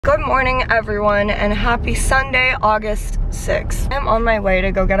Good morning everyone and happy Sunday, August 6th. I'm on my way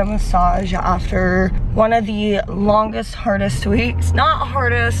to go get a massage after one of the longest, hardest weeks. Not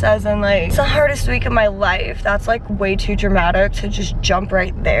hardest as in like, it's the hardest week of my life. That's like way too dramatic to just jump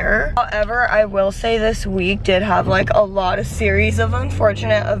right there. However, I will say this week did have like a lot of series of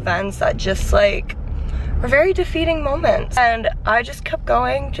unfortunate events that just like were very defeating moments. And I just kept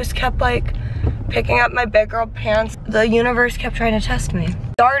going, just kept like picking up my big girl pants. The universe kept trying to test me.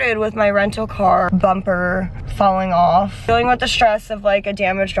 Started with my rental car bumper falling off. Dealing with the stress of like a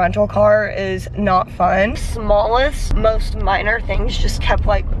damaged rental car is not fun. Smallest, most minor things just kept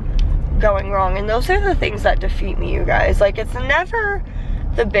like going wrong. And those are the things that defeat me, you guys. Like, it's never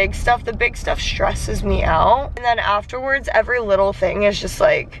the big stuff. The big stuff stresses me out. And then afterwards, every little thing is just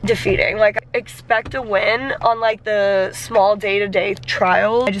like defeating. Like, expect a win on like the small day-to-day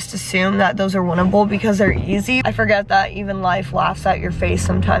trials. I just assume that those are winnable because they're easy. I forget that even life laughs at your face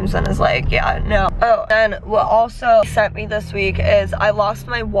sometimes and is like, yeah, no. Oh, and what also sent me this week is I lost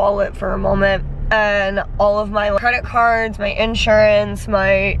my wallet for a moment. And all of my credit cards, my insurance,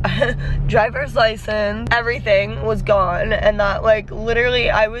 my driver's license, everything was gone. And that like literally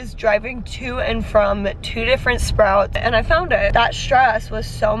I was driving to and from 2 different Sprouts and I found it. That stress was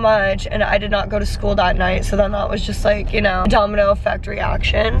so much and I did not go to school that night. So then that was just like, you know, domino effect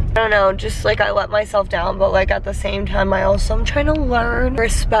reaction. I don't know, just like I let myself down, but like at the same time I also am trying to learn,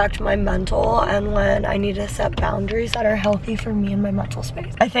 respect my mental and when I need to set boundaries that are healthy for me and my mental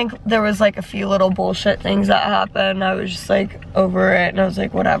space. I think there was like a few little bullshit things that happened. I was just like over it and I was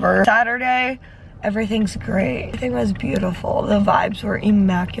like, whatever. Saturday, everything's great. Everything was beautiful. The vibes were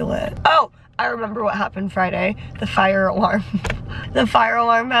immaculate. Oh, I remember what happened Friday. The fire alarm. The fire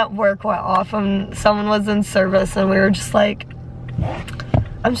alarm at work went off and someone was in service and we were just like,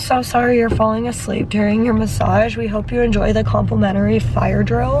 I'm so sorry you're falling asleep during your massage. We hope you enjoy the complimentary fire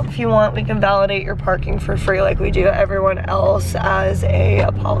drill. If you want, we can validate your parking for free like we do everyone else as a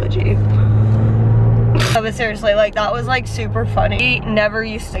apology. But seriously, like that was like super funny. We never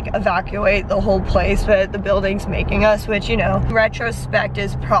used to evacuate the whole place, but the building's making us, which, you know, in retrospect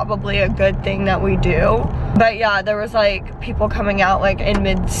is probably a good thing that we do. But yeah, there was like people coming out like in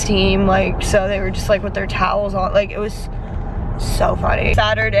mid-steam, like, so they were just like with their towels on. Like, it was so funny.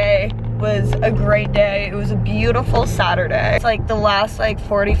 Saturday was a great day. It was a beautiful Saturday. It's like the last like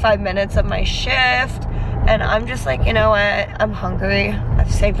 45 minutes of my shift. And I'm just like, you know what, I'm hungry.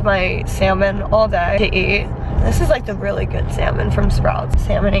 I've saved my salmon all day to eat. This is like the really good salmon from Sprouts.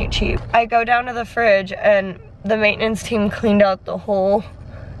 Salmon ain't cheap. I go down to the fridge and the maintenance team cleaned out the whole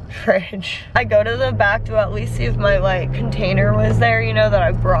fridge. I go to the back to at least see if my like container was there, you know, that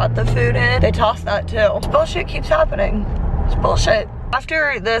I brought the food in. They tossed that too. This bullshit keeps happening. It's bullshit.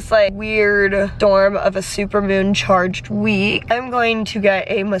 After this like weird storm of a supermoon charged week, I'm going to get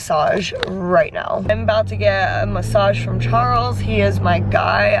a massage right now. I'm about to get a massage from Charles. He is my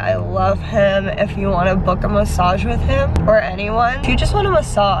guy. I love him. If you want to book a massage with him or anyone, if you just want a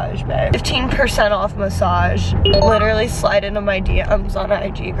massage, babe, 15% off massage. Literally slide into my DMs on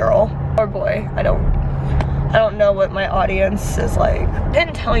IG, girl or boy. I don't know what my audience is like. I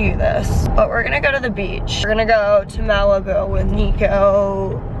didn't tell you this, but we're gonna go to the beach. We're gonna go to Malibu with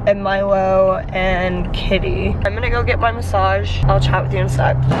Nico and Milo and Kitty. I'm gonna go get my massage. I'll chat with you in a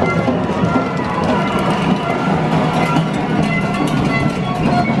sec.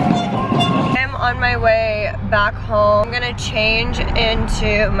 I'm on my way back home. I'm gonna change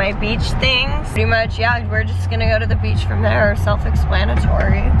into my beach things. Pretty much, yeah, we're just gonna go to the beach from there.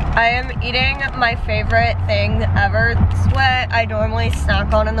 Self-explanatory. I am eating my favorite thing ever. It's what I normally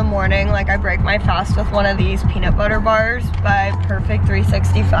snack on in the morning. Like, I break my fast with one of these peanut butter bars by Perfect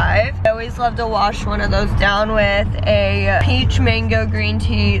 365. I always love to wash one of those down with a peach mango green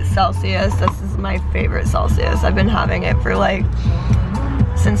tea Celsius. This is my favorite Celsius. I've been having it for like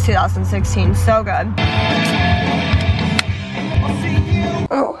since 2016. So good.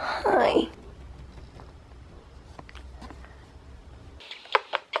 Oh, hi.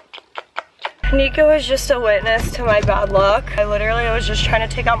 Nico is just a witness to my bad luck. I literally was just trying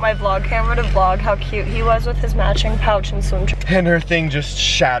to take out my vlog camera to vlog how cute he was with his matching pouch and swim trunks. And her thing just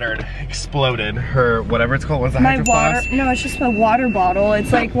shattered, exploded. Her, whatever it's called, what's that? My water, no, it's just my water bottle.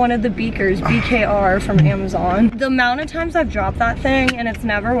 It's like one of the beakers, BKR from Amazon. The amount of times I've dropped that thing and it's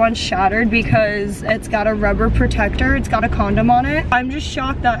never once shattered because it's got a rubber protector, it's got a condom on it. I'm just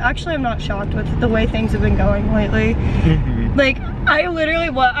shocked that, actually I'm not shocked with the way things have been going lately. Like, I literally,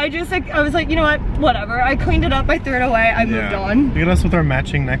 I was like, you know what, whatever. I cleaned it up, I threw it away, I moved on. Look at us with our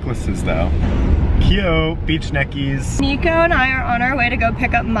matching necklaces though. Cute, beach neckies. Nico and I are on our way to go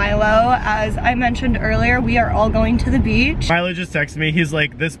pick up Milo. As I mentioned earlier, we are all going to the beach. Milo just texted me, he's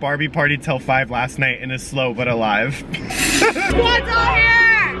like, this Barbie partied till 5 last night and is slow but alive. What's all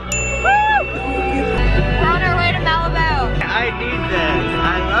here? Woo! We're on our way to Malibu. I need this.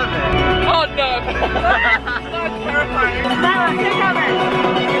 I love it. Oh no. That's terrifying. Milo, take cover.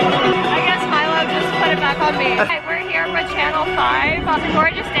 I guess Milo just put it back on me. Okay, we're here with Channel 5. It's a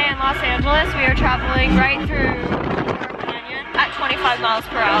gorgeous day in Los Angeles. We are traveling right through Canyon at 25 miles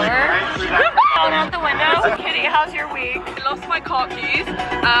per hour. Going out the window. Kitty, how's your week? I lost my car keys.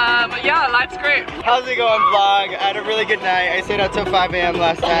 Yeah, life's great. How's it going, vlog? I had a really good night. I stayed out till 5 a.m.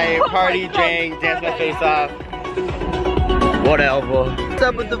 last night. Party, drank, danced my face off. Whatever. What's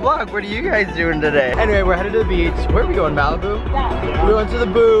up with the vlog? What are you guys doing today? Anyway, we're headed to the beach. Where are we going, Malibu? Yeah. We're going to the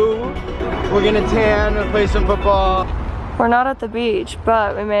Boo. We're gonna tan, we'll play some football. We're not at the beach,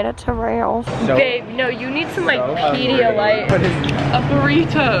 but we made it to Rails. No. Babe, no, you need some like Pedialyte. A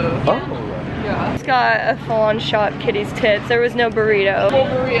burrito. Oh. Yeah. It's got a full-on shot of Kitty's tits. There was no burrito. More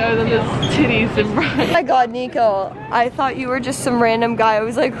burrito than there's titties and breast. Oh my god, Nico, I thought you were just some random guy. I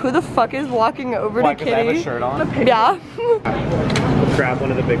was like, who the fuck is walking over to Kitty? I have a shirt on? Yeah. Grab one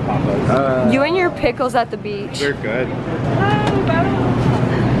of the big papas. You and your pickles at the beach. They're good.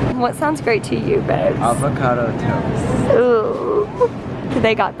 What sounds great to you, babes? Avocado toast. Ooh.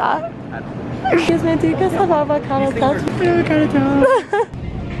 They got that? Excuse me, do you guys have avocado toast? Avocado toast.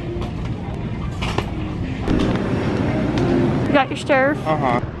 You got your stir?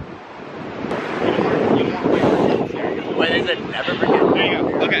 Uh-huh. What is it? Never forget. There you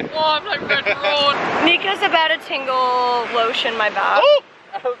go. Okay. Oh, I'm like red road. Nico's about to tingle lotion my back. Oh!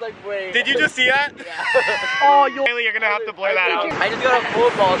 I was like, wait. Did you just see that? Yeah. Oh, you're gonna have to blur that out. I just got a full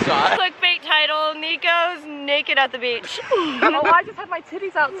ball shot. Clickbait title, Nico's naked at the beach. Oh, I just had my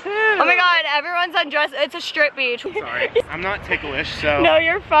titties out too. Oh my god, everyone's undressed. It's a strip beach. Sorry, I'm not ticklish, so. No,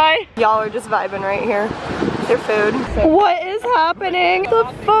 you're fine. Y'all are just vibing right here. Their food. What is happening?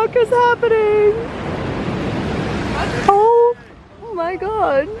 The fuck is happening? Oh my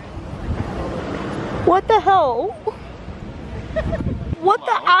god. What the hell? What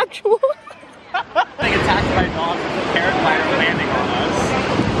the actual? Like attacked by dogs with a paraglider landing on us.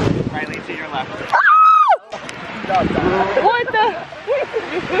 Riley, to your left. What the?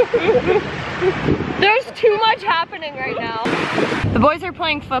 There's too much happening right now. The boys are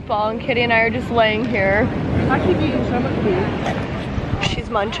playing football and Kitty and I are just laying here. I keep eating so much food.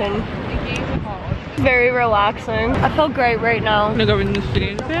 She's munching. Very relaxing. I feel great right now. I'm gonna go in the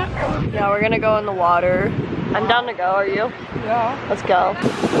city. Yeah, we're gonna go in the water. I'm down to go, are you? Yeah. Let's go.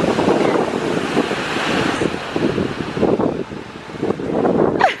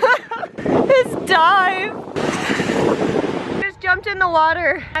 This dive. Just jumped in the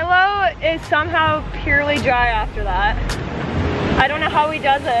water. Milo is somehow purely dry after that. I don't know how he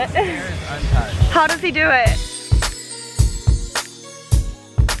does it. How does he do it?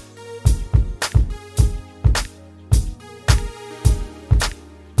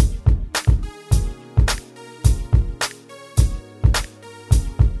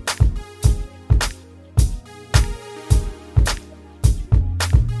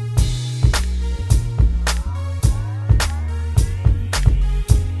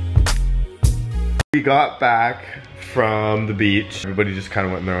 We got back from the beach. Everybody just kind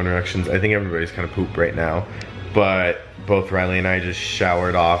of went in their own directions. I think everybody's kind of pooped right now. But both Riley and I just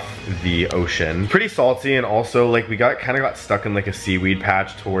showered off the ocean. Pretty salty, and also like we kind of got stuck in like a seaweed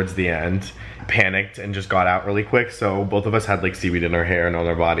patch towards the end. Panicked and just got out really quick, so both of us had like seaweed in our hair and on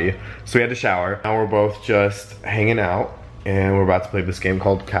our body. So we had to shower. Now we're both just hanging out and we're about to play this game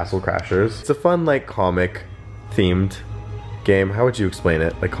called Castle Crashers. It's a fun like comic themed game. How would you explain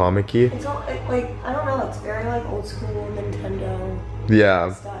it? Like comic-y? It's all like, I don't know, it's very like old school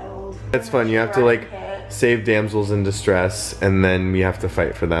Nintendo style. It's fun. You have to like save damsels in distress and then we have to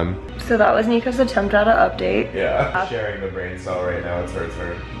fight for them. So that was Nico's attempt at an update. Yeah. Sharing the brain cell right now. It's her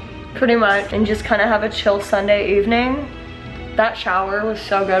turn. Pretty much. And just kind of have a chill Sunday evening. That shower was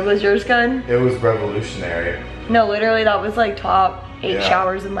so good. Was yours good? It was revolutionary. No, literally that was like top 8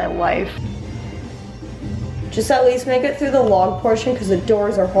 showers in my life. Just at least make it through the log portion because the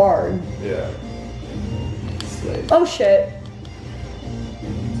doors are hard. Yeah. Slay. Oh shit.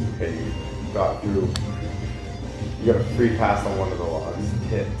 Okay, you got through. You got a free pass on one of the logs.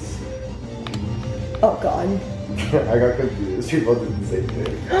 Hits. Oh god. I got confused. We both did the same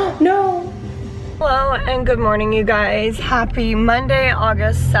thing. No. Hello and good morning, you guys. Happy Monday,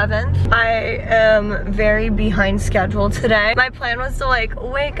 August 7th. I am very behind schedule today. My plan was to like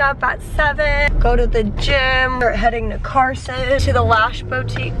wake up at 7, go to the gym, start heading to Carson, to the Lash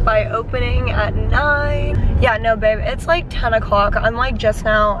boutique by opening at 9. Yeah, no babe, it's like 10 o'clock. I'm like just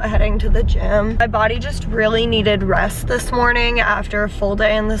now heading to the gym. My body just really needed rest this morning after a full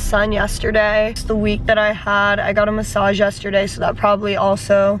day in the sun yesterday. It's the week that I had. I got a massage yesterday, so that probably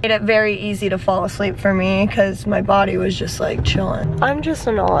also made it very easy to fall asleep for me because my body was just like chilling. I'm just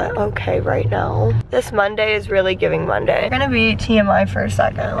not okay right now. This Monday is really giving Monday. I'm gonna be TMI for a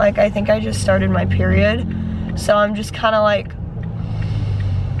second. Like, I think I just started my period, so I'm just kind of like,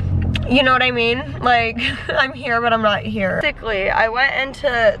 you know what I mean? Like, I'm here, but I'm not here. Basically, I went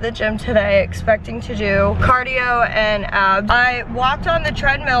into the gym today expecting to do cardio and abs. I walked on the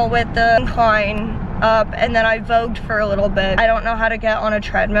treadmill with the incline up, and then I vogued for a little bit. I don't know how to get on a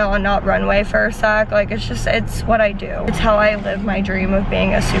treadmill and not runway for a sec. Like, it's what I do. It's how I live my dream of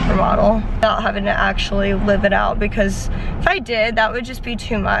being a supermodel without having to actually live it out, because if I did, that would just be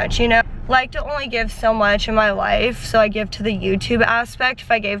too much, you know? Like to only give so much in my life, so I give to the YouTube aspect.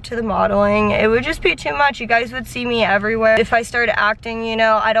 If I gave to the modeling, it would just be too much. You guys would see me everywhere. If I started acting, you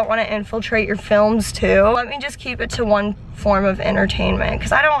know, I don't want to infiltrate your films too. Let me just keep it to one form of entertainment,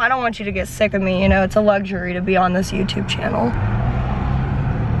 because I don't want you to get sick of me, you know. It's a luxury to be on this YouTube channel.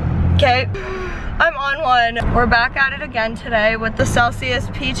 Okay, I'm on one. We're back at it again today with the Celsius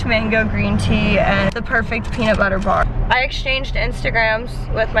Peach Mango Green Tea and the Perfect Peanut Butter Bar. I exchanged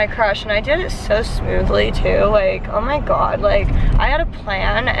Instagrams with my crush and I did it so smoothly too. Like, oh my god, like I had a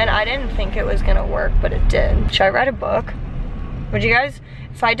plan and I didn't think it was gonna work, but it did. Should I write a book? Would you guys,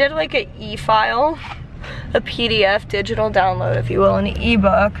 if I did like an e-file, a PDF, digital download if you will, an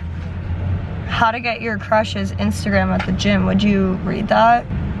ebook, how to get your crush's Instagram at the gym, would you read that?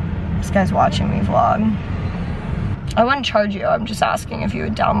 This guy's watching me vlog. I wouldn't charge you, I'm just asking if you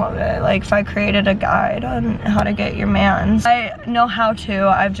would download it. Like if I created a guide on how to get your mans. I know how to,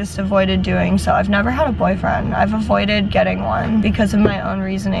 I've just avoided doing so. I've never had a boyfriend. I've avoided getting one because of my own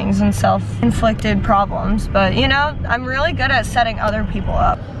reasonings and self-inflicted problems. But you know, I'm really good at setting other people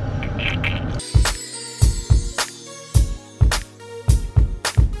up.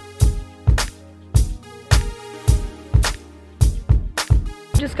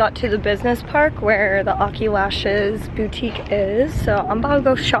 Just got to the business park where the Aki Lashes boutique is, so I'm about to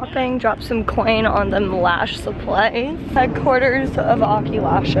go shopping, drop some coin on them lash supplies. Headquarters of Aki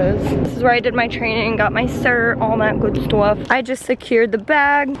Lashes. This is where I did my training, got my cert, all that good stuff. I just secured the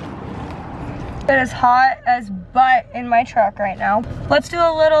bag. It is hot as butt in my truck right now. Let's do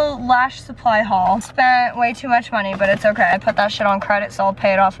a little lash supply haul. Spent way too much money, but it's okay. I put that shit on credit, so I'll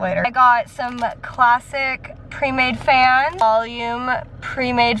pay it off later. I got some classic pre-made fans, volume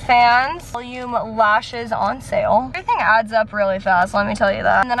pre-made fans, volume lashes on sale. Everything adds up really fast, let me tell you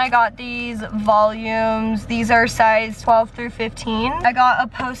that. And then I got these volumes. These are size 12 through 15. I got a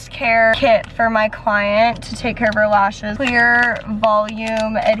post-care kit for my client to take care of her lashes. Clear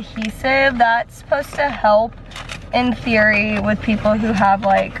volume adhesive. That's supposed to help in theory with people who have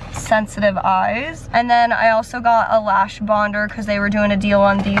like sensitive eyes. And then I also got a lash bonder because they were doing a deal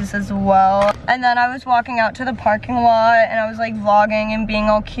on these as well. And then I was walking out to the parking lot and I was like vlogging and being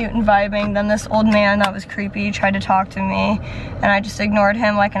all cute and vibing. Then this old man that was creepy tried to talk to me and I just ignored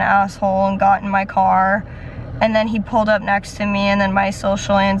him like an asshole and got in my car. And then he pulled up next to me and then my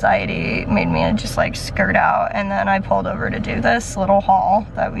social anxiety made me just like skirt out. And then I pulled over to do this little haul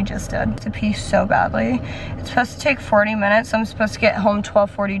that we just did to pee so badly. It's supposed to take 40 minutes. So I'm supposed to get home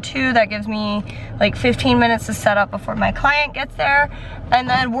 12:42. That gives me like 15 minutes to set up before my client gets there. And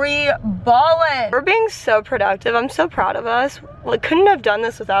then we ballin'. We're being so productive. I'm so proud of us. Like, couldn't have done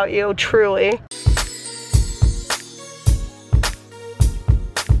this without you, truly.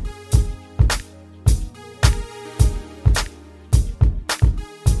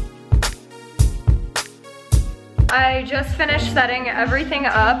 I just finished setting everything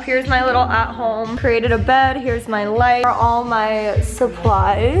up. Here's my little at-home. Created a bed. Here's my light. All my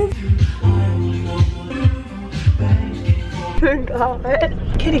supplies. God.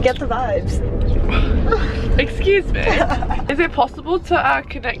 Can you get the vibes? Excuse me. Is it possible to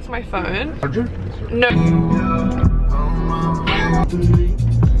connect my phone? No.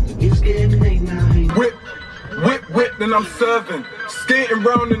 Whip, then I'm serving. Skating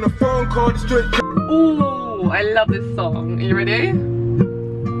round in the phone call, straight. Ooh, I love this song. Are you ready?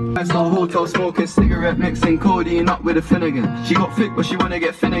 That's our hotel smoking, cigarette mixing, codeine up with a Finnegan. She got thick but she wanna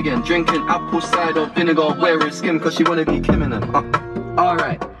get Finnegan. Drinking apple cider vinegar, wearing skim cause she wanna be Kim and them.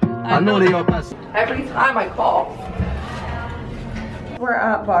 Alright, I know they are best. Every time I call. We're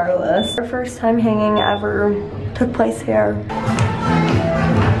at Barless. Our first time hanging ever took place here.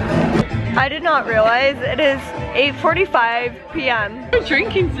 I did not realize it is 8:45 p.m. We're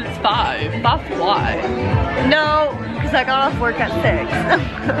drinking since 5. That's why. No, because I got off work at 6.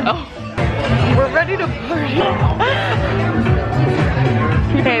 Oh. We're ready to party.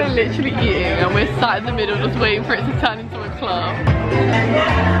 People are literally eating and we're sat in the middle just waiting for it to turn into a club.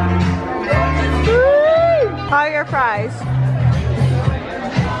 How are your fries?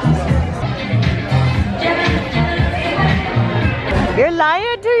 You're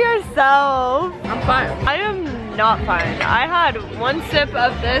lying to yourself. I'm fine. I am not fine. I had one sip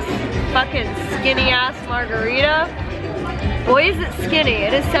of this fucking skinny ass margarita. Boy, is it skinny.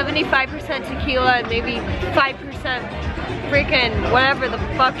 It is 75% tequila and maybe 5% freaking whatever the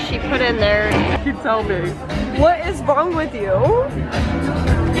fuck she put in there. You tell me. What is wrong with you?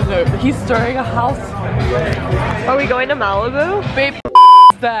 No, he's stirring a house. Are we going to Malibu? Babe,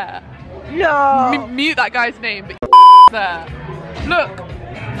 there. No. Mute that guy's name, but there. Look.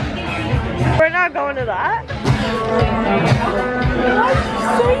 We're not going to that. Why did you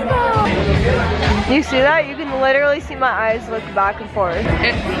say that? You see that? You can literally see my eyes look back and forth.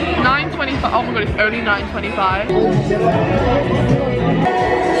 It's 9:25. Oh my god, it's only 9:25.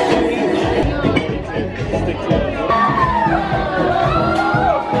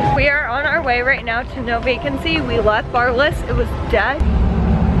 We are on our way right now to No Vacancy. We left Barless. It was dead.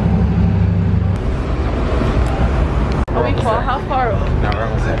 Are we far? How far are we? No, we're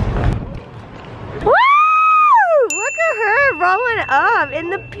almost there. Woo! Look at her rolling up in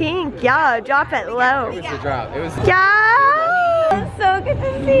the pink. Yeah, drop it low. It was the drop. It was. Yeah! It's so good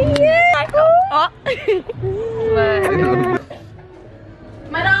to see you.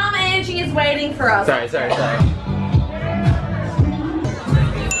 Madame Angie is waiting for us. Sorry.